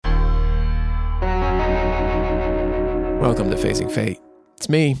Welcome to Facing Fate. It's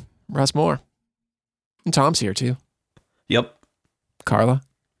me, Russ Moore. And Tom's here too. Yep. Carla.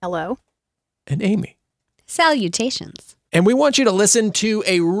 Hello. And Amy. Salutations. And we want you to listen to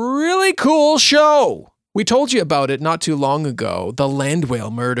a really cool show. We told you about it not too long ago. The Land Whale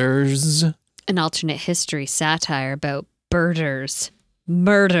Murders. An alternate history satire about birders,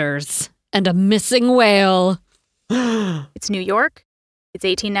 murders, and a missing whale. It's New York. It's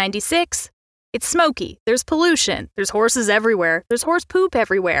 1896. It's smoky. There's pollution. There's horses everywhere. There's horse poop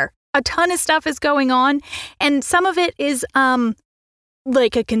everywhere. A ton of stuff is going on. And some of it is,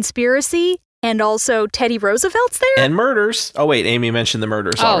 like a conspiracy. And also Teddy Roosevelt's there. And murders. Oh, wait. Amy mentioned the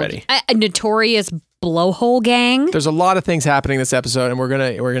murders already. A notorious blowhole gang. There's a lot of things happening this episode, and we're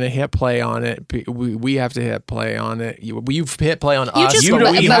gonna hit play on it. We have to hit play on it. You've hit play on us. You've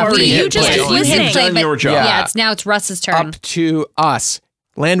done your job. Yeah, it's Russ's turn. Up to us.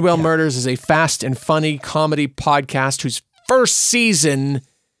 Land Whale Murders is a fast and funny comedy podcast whose first season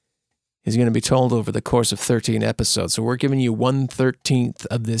is going to be told over the course of 13 episodes. So we're giving you 1/13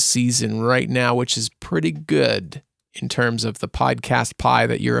 of this season right now, which is pretty good in terms of the podcast pie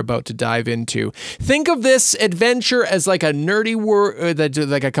that you're about to dive into. Think of this adventure as like a nerdy world,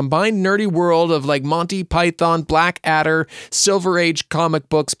 like a combined nerdy world of like Monty Python, Blackadder, Silver Age comic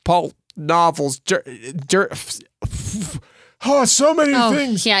books, pulp novels, so many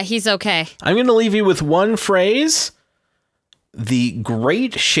things. Yeah, he's okay. I'm going to leave you with one phrase. The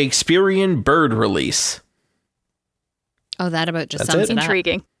Great Shakespearean Bird Release. Oh, that about just That's sums it. it up.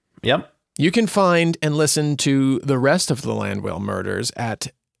 Intriguing. Yep. You can find and listen to the rest of the Land Whale Murders at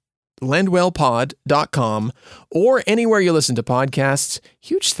landwhalepod.com or anywhere you listen to podcasts.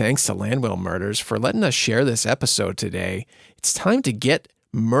 Huge thanks to Land Whale Murders for letting us share this episode today. It's time to get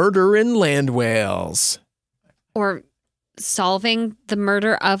murdering land whales. Or solving the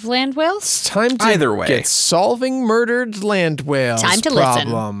murder of land whales? It's time to Either way. get solving murdered land whales Time to listen.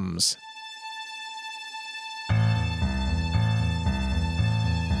 problems.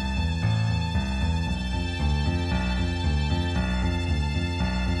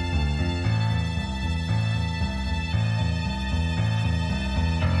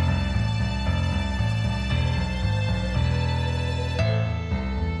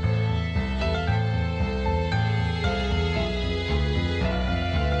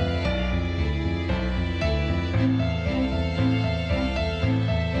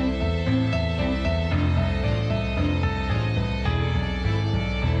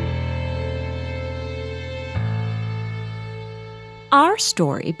 Our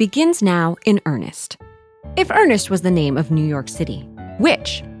story begins now in Ernest. If Ernest was the name of New York City,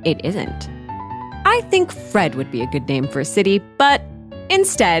 which it isn't. I think Fred would be a good name for a city, but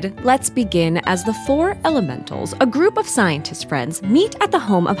instead, let's begin as the Four Elementals, a group of scientist friends, meet at the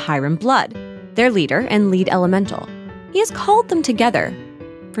home of Hiram Blood, their leader and lead elemental. He has called them together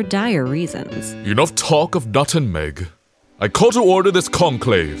for dire reasons. Enough talk of Nut and Meg. I call to order this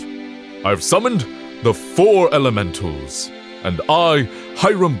conclave. I've summoned the Four Elementals. And I,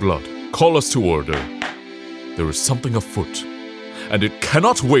 Hiram Blood, call us to order. There is something afoot, and it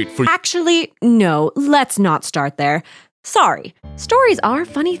cannot wait for— Actually, no, let's not start there. Sorry, stories are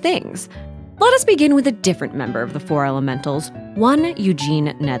funny things. Let us begin with a different member of the Four Elementals, one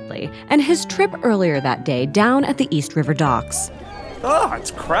Eugene Nedley, and his trip earlier that day down at the East River docks. Oh,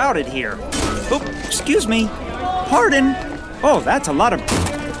 it's crowded here. Oh, excuse me. Pardon. Oh, that's a lot of...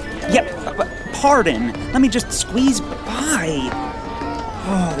 pardon. Let me just squeeze by.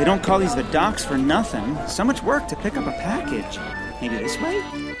 Oh, they don't call these the docks for nothing. So much work to pick up a package. Maybe this way?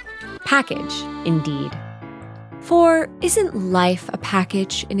 Package, indeed. For isn't life a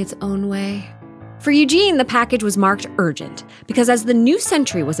package in its own way? For Eugene, the package was marked urgent, because as the new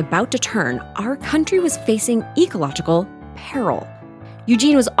century was about to turn, our country was facing ecological peril.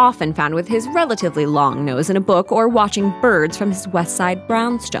 Eugene was often found with his relatively long nose in a book or watching birds from his West Side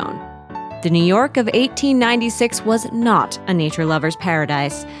brownstone. The New York of 1896 was not a nature lover's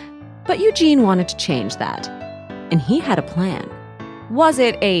paradise, but Eugene wanted to change that. And he had a plan. Was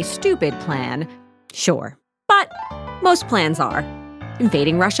it a stupid plan? Sure. But most plans are.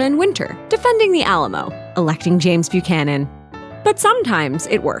 Invading Russia in winter, defending the Alamo, electing James Buchanan. But sometimes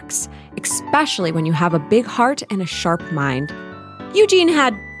it works, especially when you have a big heart and a sharp mind. Eugene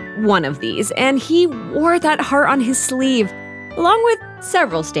had one of these, and he wore that heart on his sleeve, along with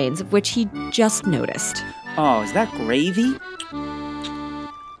several stains of which he just noticed. Oh, is that gravy?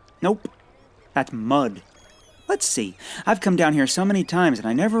 Nope. That's mud. Let's see. I've come down here so many times and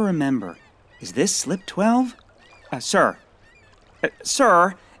I never remember. Is this slip 12? Sir,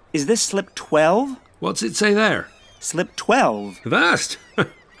 is this slip 12? What's it say there? Slip 12. Vast.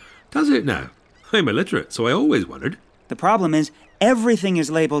 Does it now? I'm illiterate, so I always wondered. The problem is, everything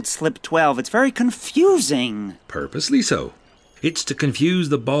is labeled Slip 12. It's very confusing. Purposely so. It's to confuse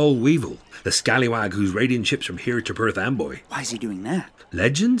the Ball Weevil, the scallywag who's raiding ships from here to Perth Amboy. Why is he doing that?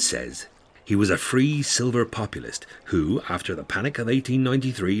 Legend says he was a free silver populist who, after the Panic of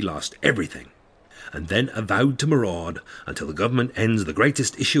 1893, lost everything, and then avowed to maraud until the government ends the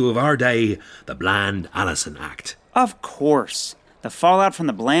greatest issue of our day, the Bland-Allison Act. Of course. The fallout from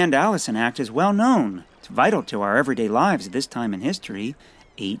the Bland-Allison Act is well known. It's vital to our everyday lives at this time in history,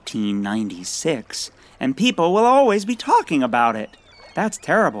 1896, and people will always be talking about it. That's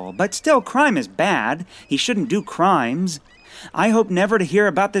terrible, but still, crime is bad. He shouldn't do crimes. I hope never to hear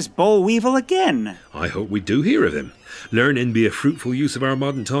about this boll weevil again. I hope we do hear of him. Learning be a fruitful use of our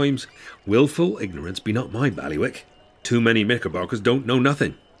modern times. Wilful ignorance be not my bailiwick. Too many Knickerbockers don't know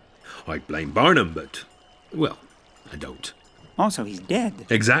nothing. I blame Barnum, but, well, I don't. Also, he's dead.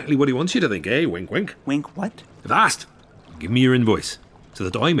 Exactly what he wants you to think, eh? Wink, wink. Wink what? Avast! Give me your invoice, so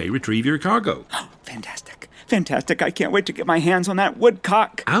that I may retrieve your cargo. Fantastic. Fantastic. I can't wait to get my hands on that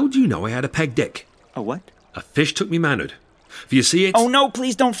woodcock. How do you know I had a peg dick? A what? A fish took me manhood. For you see, it's... Oh, no,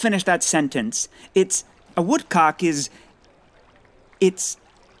 please don't finish that sentence. A woodcock is... It's...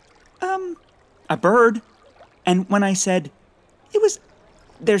 a bird. And when I said...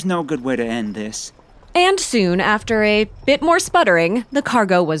 There's no good way to end this. And soon, after a bit more sputtering, the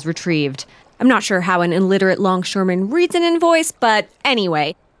cargo was retrieved. I'm not sure how an illiterate longshoreman reads an invoice, but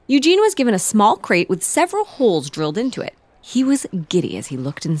anyway, Eugene was given a small crate with several holes drilled into it. He was giddy as he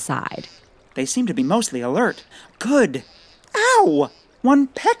looked inside. They seem to be mostly alert. Good. Ow! One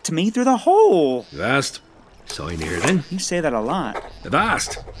pecked me through the hole. Avast. Sign here, then. You say that a lot.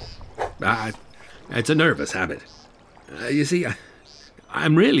 Avast. It's a nervous habit. You see,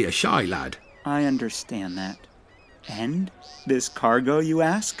 I'm really a shy lad. I understand that. And this cargo, you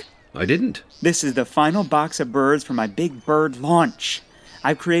ask? I didn't. This is the final box of birds for my big bird launch.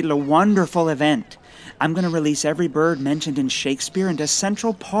 I've created a wonderful event. I'm going to release every bird mentioned in Shakespeare into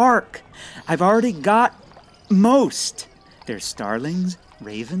Central Park. I've already got most. There's starlings,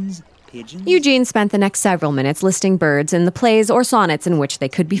 ravens, pigeons. Eugene spent the next several minutes listing birds in the plays or sonnets in which they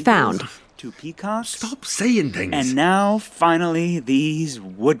could be found. 2 peacocks. Stop saying things. And now, finally, these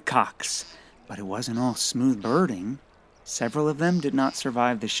woodcocks. But it wasn't all smooth birding. Several of them did not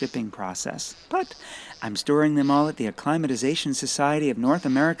survive the shipping process. But I'm storing them all at the Acclimatization Society of North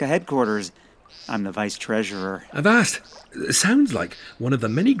America headquarters. I'm the vice treasurer. Avast! Sounds like one of the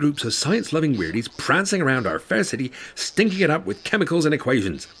many groups of science-loving weirdies prancing around our fair city, stinking it up with chemicals and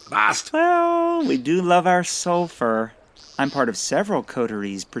equations. Avast! Well, we do love our sulfur. I'm part of several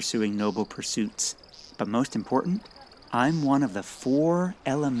coteries pursuing noble pursuits. But most important, I'm one of the 4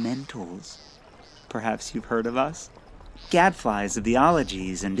 elementals. Perhaps you've heard of us? Gadflies of the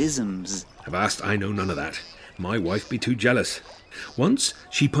ologies and isms. Avast, I know none of that. My wife be too jealous. Once,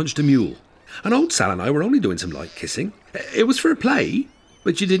 she punched a mule. And old Sal and I were only doing some light kissing. It was for a play,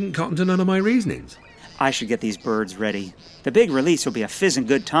 but she didn't cotton to none of my reasonings. I should get these birds ready. The big release will be a fizzing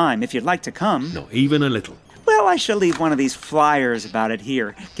good time if you'd like to come. Not even a little. Well, I shall leave one of these flyers about it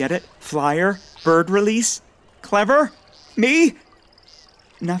here. Get it? Flyer? Bird release? Clever? Me?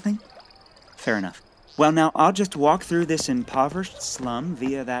 Nothing? Fair enough. Well, now, I'll just walk through this impoverished slum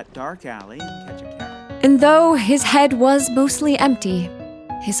via that dark alley and catch a carrot. And though his head was mostly empty,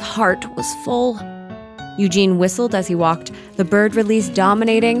 his heart was full. Eugene whistled as he walked, the bird release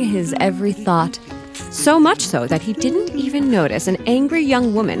dominating his every thought. So much so that he didn't even notice an angry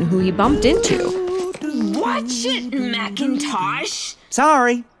young woman who he bumped into. Watch it, Macintosh!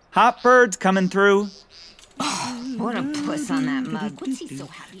 Sorry, hot birds coming through. What a puss on that mug. What's he so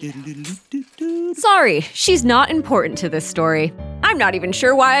happy about? Sorry, she's not important to this story. I'm not even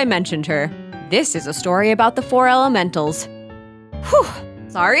sure why I mentioned her. This is a story about the 4 elementals. Whew.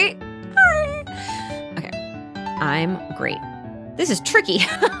 Sorry. Okay. I'm great. This is tricky.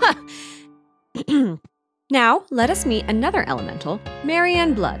 Now, let us meet another elemental,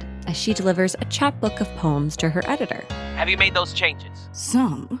 Marianne Blood, as she delivers a chapbook of poems to her editor. Have you made those changes?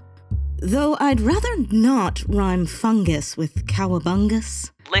 Some. Though I'd rather not rhyme fungus with cowabungus.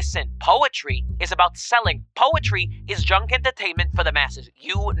 Listen, poetry is about selling. Poetry is junk entertainment for the masses.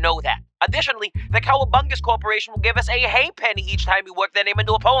 You know that. Additionally, the Cowabungus Corporation will give us a halfpenny each time we work their name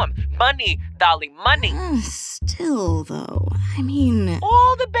into a poem. Money, darling, money. Still, though, I mean...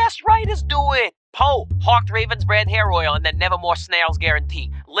 All the best writers do it. Poe, Hawked Ravens brand hair oil and then Nevermore Snails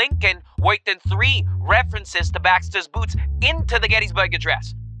guarantee. Lincoln worked in 3 references to Baxter's boots into the Gettysburg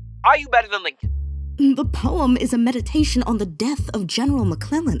Address. Are you better than Lincoln? The poem is a meditation on the death of General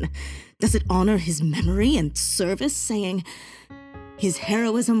McClellan. Does it honor his memory and service, saying, His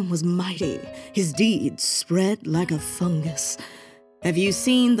heroism was mighty. His deeds spread like a fungus. Have you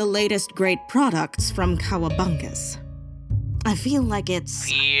seen the latest great products from Cowabungus? I feel like it's...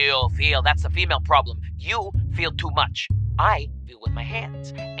 Feel. That's the female problem. You feel too much. I feel with my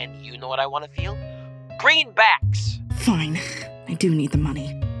hands. And you know what I want to feel? Greenbacks! Fine. I do need the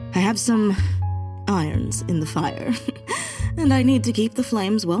money. I have some irons in the fire. And I need to keep the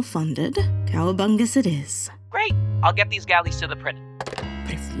flames well funded. Cowabungus it is. Great. I'll get these galleys to the print.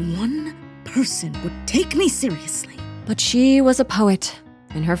 But if one person would take me seriously... But she was a poet,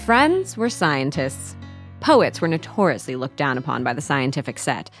 and her friends were scientists. Poets were notoriously looked down upon by the scientific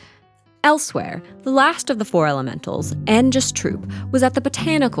set. Elsewhere, the last of the four elementals, Angus Troop, was at the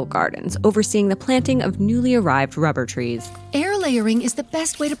botanical gardens overseeing the planting of newly arrived rubber trees. Air layering is the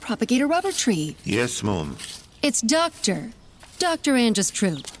best way to propagate a rubber tree. Yes, Mum. It's Dr. Angus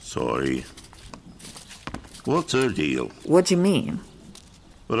Troop. Sorry. What's her deal? What do you mean?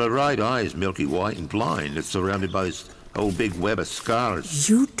 Well, her right eye is milky white and blind. It's surrounded by this whole big web of scars.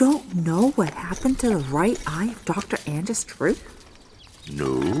 You don't know what happened to the right eye of Dr. Angus Troop?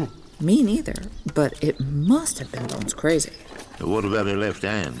 No. Me neither, but it must have been bones crazy. What about her left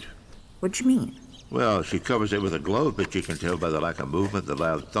hand? What do you mean? Well, she covers it with a glove, but you can tell by the lack of movement, the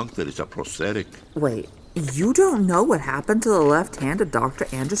loud thunk, that it's a prosthetic. Wait, you don't know what happened to the left hand of Dr.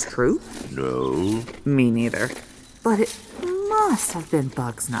 Angus Troop? No. Me neither. But it must have been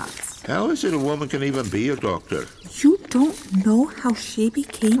Bugs Nuts. How is it a woman can even be a doctor? You don't know how she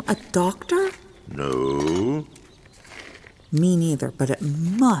became a doctor? No. Me neither, but it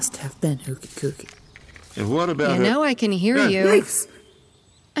must have been Hooky Kooky. And what about her... Now I can hear you. Knives!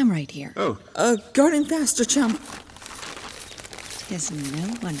 I'm right here. Oh. Garden faster, chum. 'Tis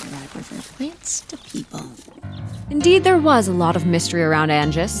no wonder I prefer plants to people. Indeed, there was a lot of mystery around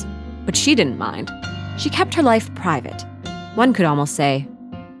Angus, but she didn't mind. She kept her life private. One could almost say,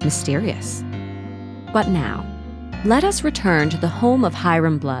 mysterious. But now, let us return to the home of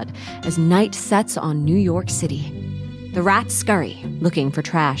Hiram Blood as night sets on New York City. The rats scurry, looking for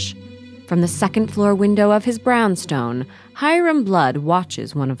trash. From the second-floor window of his brownstone, Hiram Blood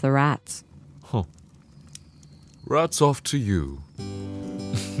watches one of the rats. Huh. Rats off to you.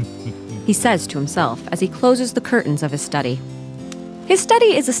 He says to himself as he closes the curtains of his study. His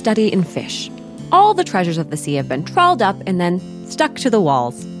study is a study in fish. All the treasures of the sea have been trawled up and then stuck to the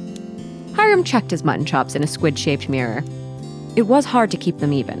walls. Hiram checked his mutton chops in a squid-shaped mirror. It was hard to keep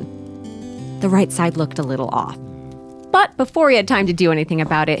them even. The right side looked a little off. But before he had time to do anything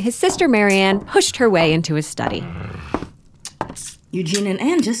about it, his sister Marianne pushed her way into his study. Eugene and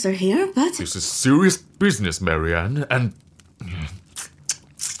Angus are here, but... This is serious business, Marianne, and...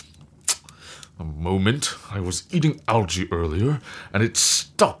 A moment. I was eating algae earlier, and it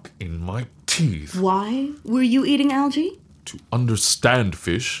stuck in my teeth. Why were you eating algae? To understand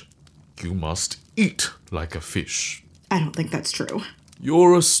fish, you must eat like a fish. I don't think that's true.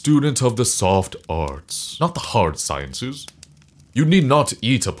 You're a student of the soft arts, not the hard sciences. You need not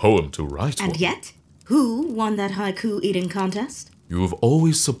eat a poem to write one. And yet, who won that haiku eating contest? You have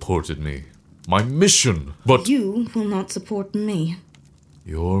always supported me. My mission, but... You will not support me.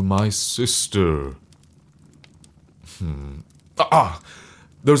 You're my sister.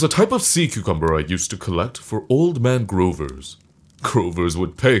 There's a type of sea cucumber I used to collect for old man Grovers. Grovers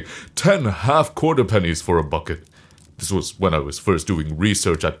would pay 10 half-quarter pennies for a bucket. This was when I was first doing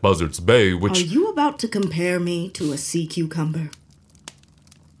research at Buzzards Bay, which... Are you about to compare me to a sea cucumber?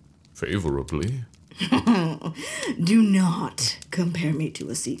 Favorably. Do not compare me to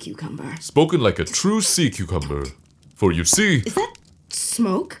a sea cucumber. Spoken like a true sea cucumber. For you see... Is that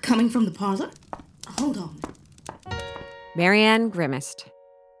smoke coming from the parlor? Hold on. Marianne grimaced.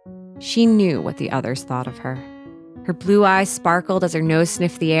 She knew what the others thought of her. Her blue eyes sparkled as her nose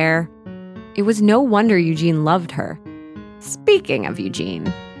sniffed the air. It was no wonder Eugene loved her. Speaking of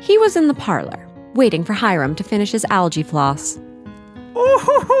Eugene, he was in the parlor, waiting for Hiram to finish his algae floss.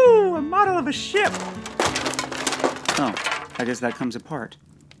 Ooh, a model of a ship. Oh, I guess that comes apart.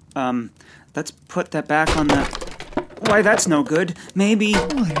 Let's put that back on the... Why, that's no good. Maybe...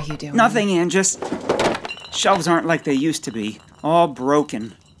 What are you doing? Nothing, Angus. Shelves aren't like they used to be. All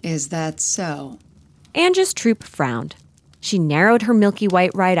broken. Is that so? Angus Troop frowned. She narrowed her milky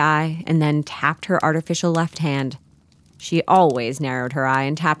white right eye and then tapped her artificial left hand. She always narrowed her eye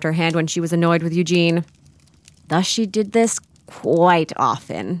and tapped her hand when she was annoyed with Eugene. Thus she did this quite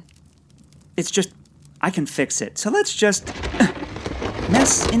often. It's just... I can fix it. So let's just...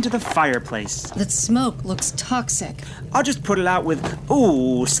 mess into the fireplace. That smoke looks toxic. I'll just put it out with...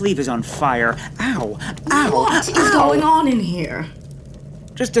 Ooh, sleeve is on fire. Ow. Ow. What is going on in here?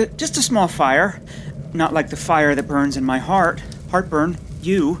 Just a small fire. Not like the fire that burns in my heart. Heartburn.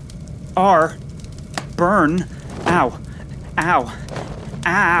 You are burn. Ow. Ow.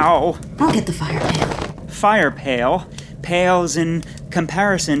 Ow. I'll get the fire pail. Fire pail? Pales in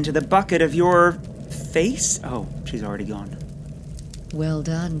comparison to the bucket of your face? Oh, she's already gone. Well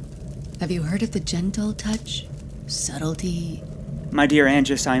done. Have you heard of the gentle touch? Subtlety? My dear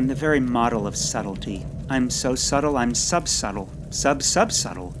Angus, I am the very model of subtlety. I'm so subtle, I'm sub-subtle.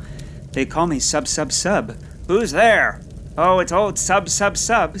 Sub-sub-subtle. They call me sub-sub-sub. Who's there? Oh, it's old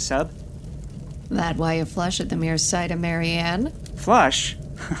sub-sub-sub. Sub. That why you flush at the mere sight of Marianne? Flush?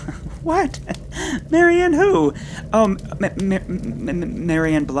 What? Marianne who? Oh,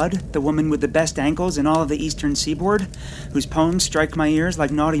 Marianne Blood, the woman with the best ankles in all of the eastern seaboard, whose poems strike my ears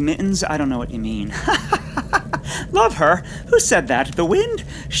like naughty mittens? I don't know what you mean. Love her? Who said that? The wind?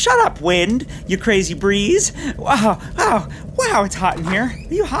 Shut up, wind, you crazy breeze. Wow, it's hot in here.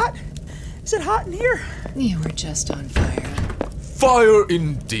 Are you hot? Is it hot in here? You were just on fire. Fire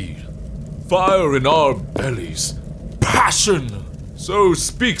indeed. Fire in our bellies. Passion! So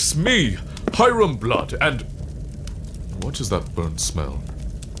speaks me, Hiram Blood, and... What is that burnt smell?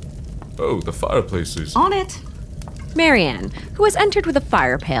 Oh, the fireplace is... On it! Marianne, who has entered with a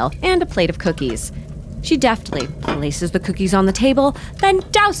fire pail and a plate of cookies. She deftly places the cookies on the table, then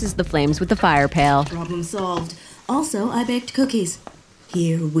douses the flames with the fire pail. Problem solved. Also, I baked cookies.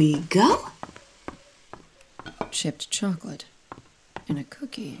 Here we go. Chipped chocolate in a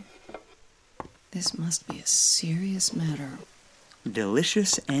cookie. This must be a serious matter.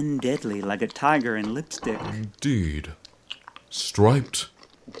 Delicious and deadly, like a tiger in lipstick. Indeed. Striped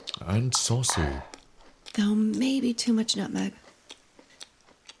and saucy. Though maybe too much nutmeg.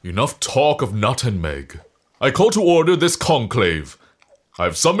 Enough talk of nut and meg. I call to order this conclave.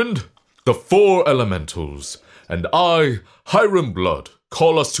 I've summoned the 4 elementals, and I, Hiram Blood,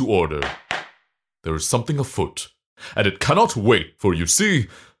 call us to order. There is something afoot, and it cannot wait, for you see,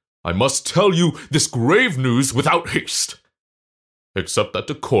 I must tell you this grave news without haste. Except that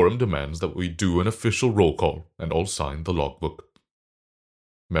decorum demands that we do an official roll call, and all sign the logbook.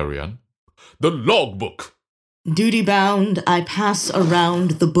 Marianne, the logbook! Duty bound, I pass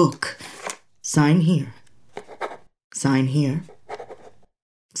around the book. Sign here. Sign here.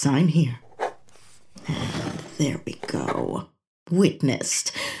 Sign here. And there we go.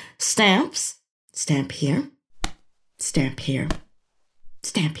 Witnessed. Stamps. Stamp here. Stamp here.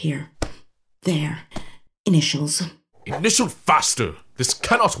 Stamp here. There. Initials. Initial faster! This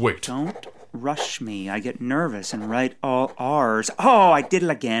cannot wait! Don't rush me. I get nervous and write all R's. Oh, I did it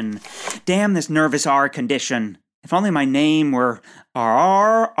again. Damn this nervous R condition. If only my name were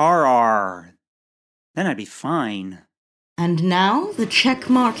RRRR. Then I'd be fine. And now the check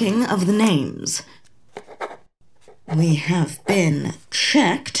marking of the names. We have been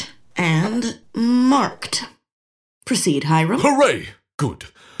checked and marked. Proceed, Hiram. Hooray! Good.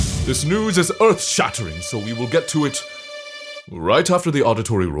 This news is earth-shattering, so we will get to it right after the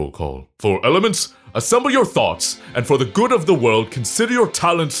auditory roll call. For elements, assemble your thoughts, and for the good of the world, consider your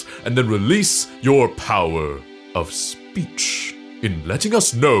talents, and then release your power of speech in letting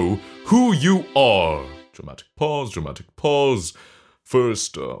us know who you are. Dramatic pause.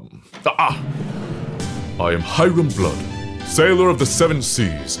 First, I am Hiram Blood, sailor of the 7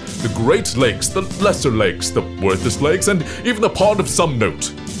 seas, the great lakes, the lesser lakes, the worthless lakes, and even the pond of some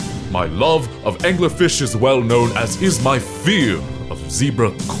note. My love of anglerfish is well known, as is my fear of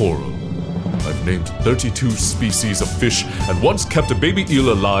zebra coral. I've named 32 species of fish and once kept a baby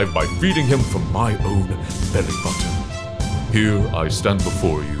eel alive by feeding him from my own belly button. Here I stand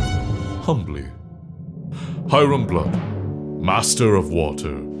before you, humbly. Hiram Blood, master of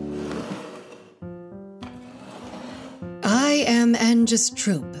water. I am Angus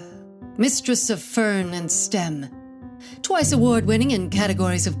Troop, mistress of fern and stem. Twice award-winning in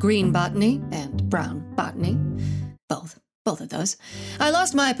categories of green botany and brown botany. Both of those. I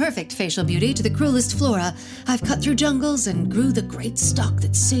lost my perfect facial beauty to the cruelest flora. I've cut through jungles and grew the great stalk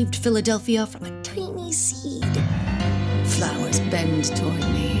that saved Philadelphia from a tiny seed. Flowers bend toward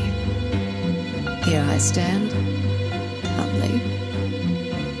me. Here I stand, humbly.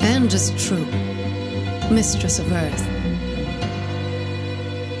 Angus Troop, mistress of earth.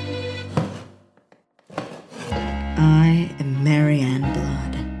 I am Marianne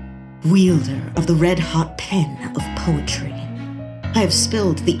Blood, wielder of the red-hot pen of poetry. I have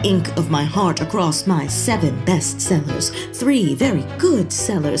spilled the ink of my heart across my 7 bestsellers, 3 very good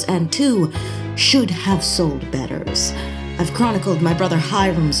sellers, and 2 should-have-sold-betters. I've chronicled my brother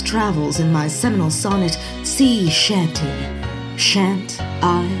Hiram's travels in my seminal sonnet, Sea Shanty. Shan't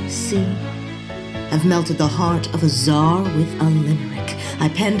I see? I've melted the heart of a czar with a limerick. I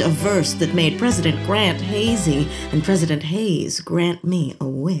penned a verse that made President Grant hazy, and President Hayes grant me a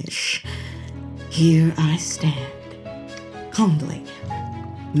wish. Here I stand, humbly,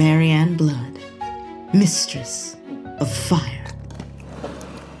 Marianne Blood, mistress of fire.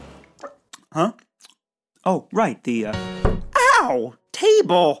 Huh? Oh, right, the, Ow!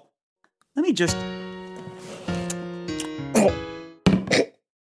 Table! Let me just...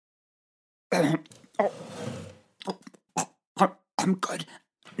 I'm good.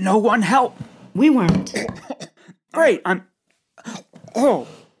 No one help. We weren't. Great, I'm...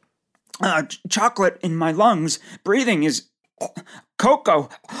 chocolate in my lungs. Breathing is... cocoa.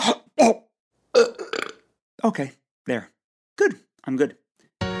 Okay, there. Good, I'm good.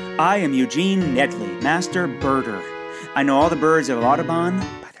 I am Eugene Nedley, Master Birder. I know all the birds of Audubon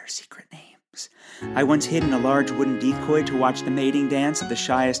by their secret names. I once hid in a large wooden decoy to watch the mating dance of the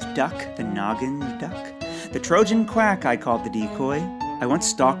shyest duck, the noggin duck. The Trojan quack I called the decoy. I once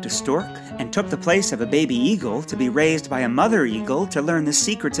stalked a stork and took the place of a baby eagle to be raised by a mother eagle to learn the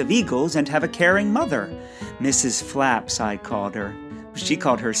secrets of eagles and have a caring mother. Mrs. Flaps, I called her. She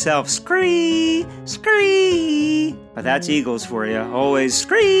called herself Scree, Scree. But that's eagles for you. Always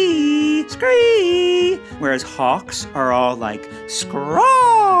Scree, Scree. Whereas hawks are all like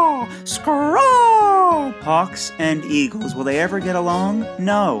Scraw, Scraw. Hawks and eagles, will they ever get along?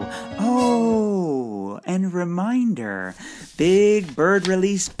 No. Oh, and reminder, big bird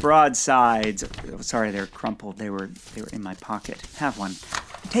release broadsides. Oh, sorry, they're crumpled. They were in my pocket. Have one.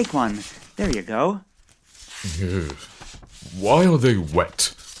 Take one. There you go. Why are they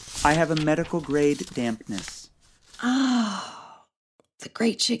wet? I have a medical grade dampness. Oh, the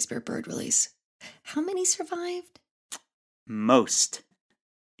great Shakespeare bird release. How many survived? Most.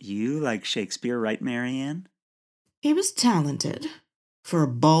 You like Shakespeare, right, Marianne? He was talented. For a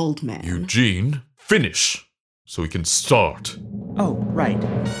bald man. Eugene, finish, so we can start. Oh, right.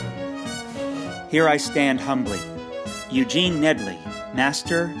 Here I stand humbly. Eugene Nedley,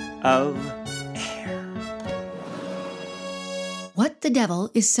 Master of Air. What the devil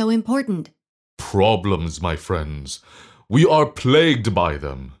is so important? Problems, my friends. We are plagued by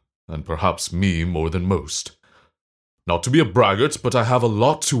them, and perhaps me more than most. Not to be a braggart, but I have a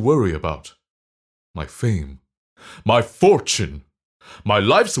lot to worry about. My fame, my fortune, my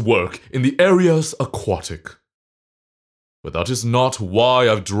life's work in the areas aquatic. But that is not why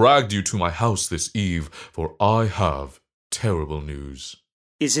I've dragged you to my house this eve, for I have terrible news.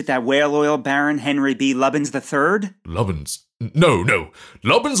 Is it that whale oil baron Henry B. Lubbins III? Lubbins? No.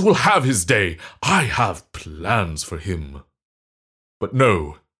 Lubbins will have his day. I have plans for him. But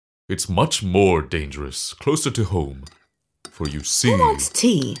no, it's much more dangerous, closer to home. For you see... Who wants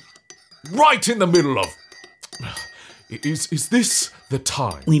tea? Right in the middle of... Is this the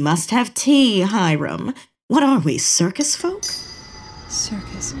time? We must have tea, Hiram. What are we, circus folk?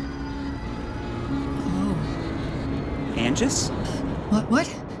 Circus. Oh. Angus? What?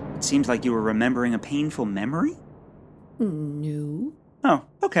 It seems like you were remembering a painful memory? No. Oh,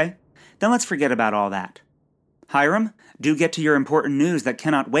 okay. Then let's forget about all that. Hiram, do get to your important news that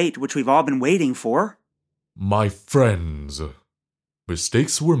cannot wait, which we've all been waiting for. My friends,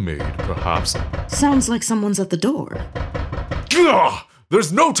 mistakes were made, perhaps. Sounds like someone's at the door. Ugh,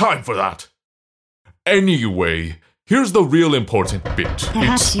 there's no time for that. Anyway, here's the real important bit.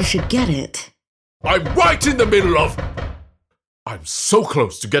 Perhaps you should get it. I'm right in the middle of... I'm so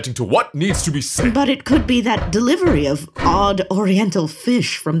close to getting to what needs to be said. But it could be that delivery of odd oriental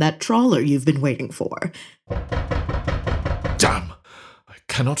fish from that trawler you've been waiting for. Damn! I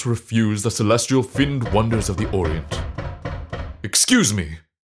cannot refuse the celestial finned wonders of the Orient. Excuse me.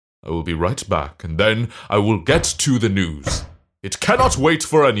 I will be right back, and then I will get to the news. It cannot wait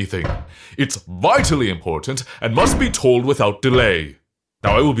for anything. It's vitally important and must be told without delay.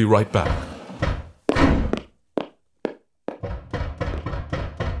 Now I will be right back.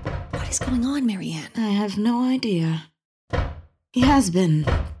 What is going on, Marianne? I have no idea. He has been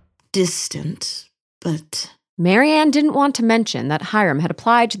distant, but... Marianne didn't want to mention that Hiram had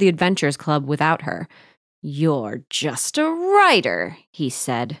applied to the Adventurers Club without her. "You're just a writer," he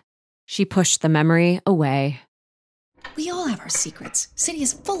said. She pushed the memory away. We all have our secrets. City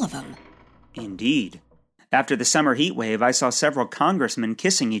is full of them. Indeed. After the summer heat wave, I saw several congressmen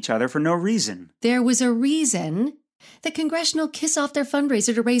kissing each other for no reason. There was a reason. The Congressional kiss off their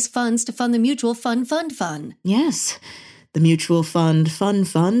fundraiser to raise funds to fund the Mutual Fund. Yes. The Mutual Fund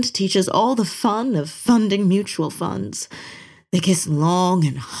teaches all the fun of funding mutual funds. They kiss long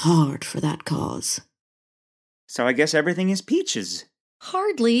and hard for that cause. So I guess everything is peaches.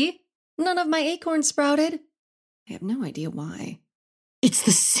 Hardly. None of my acorns sprouted. I have no idea why. It's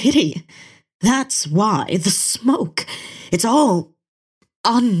the city. That's why the smoke. It's all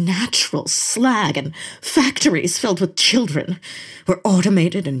unnatural slag and factories filled with children. We're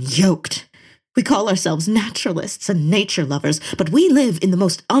automated and yoked. We call ourselves naturalists and nature lovers, but we live in the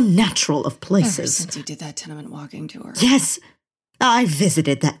most unnatural of places. Ever since you did that tenement walking tour. Yes, I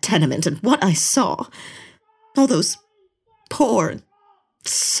visited that tenement, and what I saw, all those poor,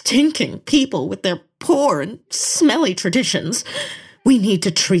 stinking people with their poor and smelly traditions, we need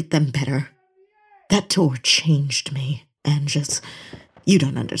to treat them better. That tour changed me, Angus. You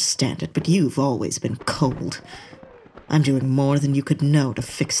don't understand it, but you've always been cold. I'm doing more than you could know to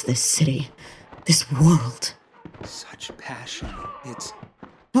fix this city, this world. Such passion. It's...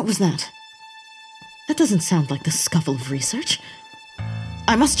 What was that? That doesn't sound like the scuffle of research.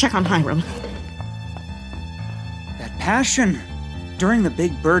 I must check on Hiram. That passion. During the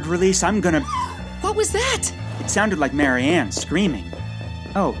big bird release, I'm gonna... What was that? It sounded like Marianne screaming.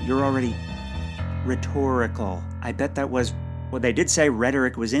 Oh, you're already... rhetorical. I bet that was... Well, they did say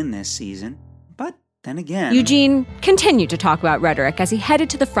rhetoric was in this season, but then again... Eugene continued to talk about rhetoric as he headed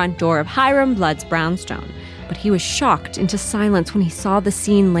to the front door of Hiram Blood's brownstone, but he was shocked into silence when he saw the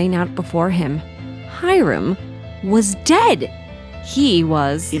scene laying out before him. Hiram was dead. He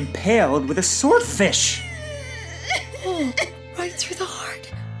was... impaled with a swordfish. Oh, right through the heart.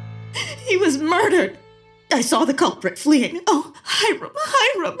 He was murdered. I saw the culprit fleeing. Oh,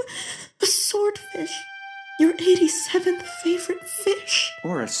 Hiram, a swordfish. Your 87th favorite fish.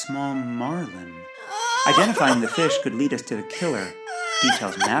 Or a small marlin. Identifying the fish could lead us to the killer.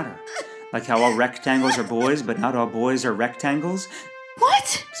 Details matter. Like how all rectangles are boys, but not all boys are rectangles.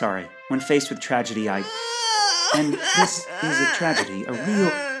 What? Sorry. When faced with tragedy, And this is a tragedy, a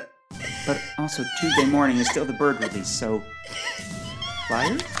real... But also Tuesday morning is still the bird release, so...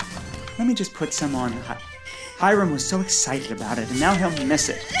 Flyers? Let me just put some on... Hiram was so excited about it, and now he'll miss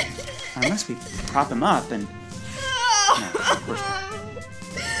it. Unless we prop him up and... No, of course not.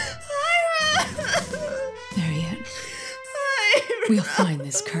 Marianne. We'll find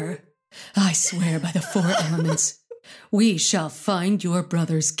this cur. I swear by the 4 elements. We shall find your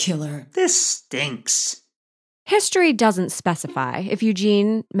brother's killer. This stinks. History doesn't specify if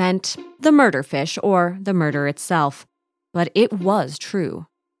Eugene meant the murder fish or the murder itself, but it was true.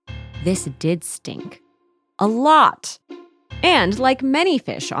 This did stink. A lot. And like many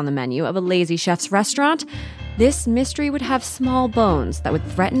fish on the menu of a lazy chef's restaurant, this mystery would have small bones that would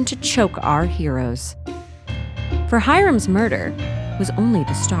threaten to choke our heroes. For Hiram's murder was only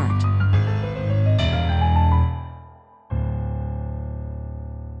the start.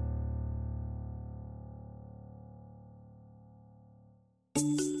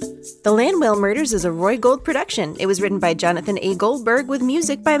 The Landwell Murders is a Roy Gold production. It was written by Jonathan A. Goldberg with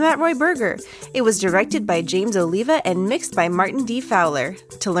music by Matt Roy Berger. It was directed by James Oliva and mixed by Martin D. Fowler.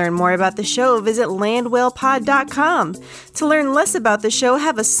 To learn more about the show, visit landwellpod.com. To learn less about the show,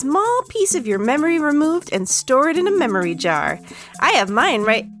 have a small piece of your memory removed and store it in a memory jar. I have mine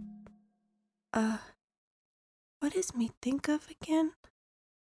right... What does me think of again?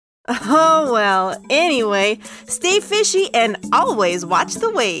 Oh, well, anyway, stay fishy and always watch the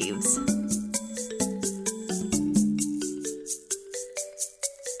waves.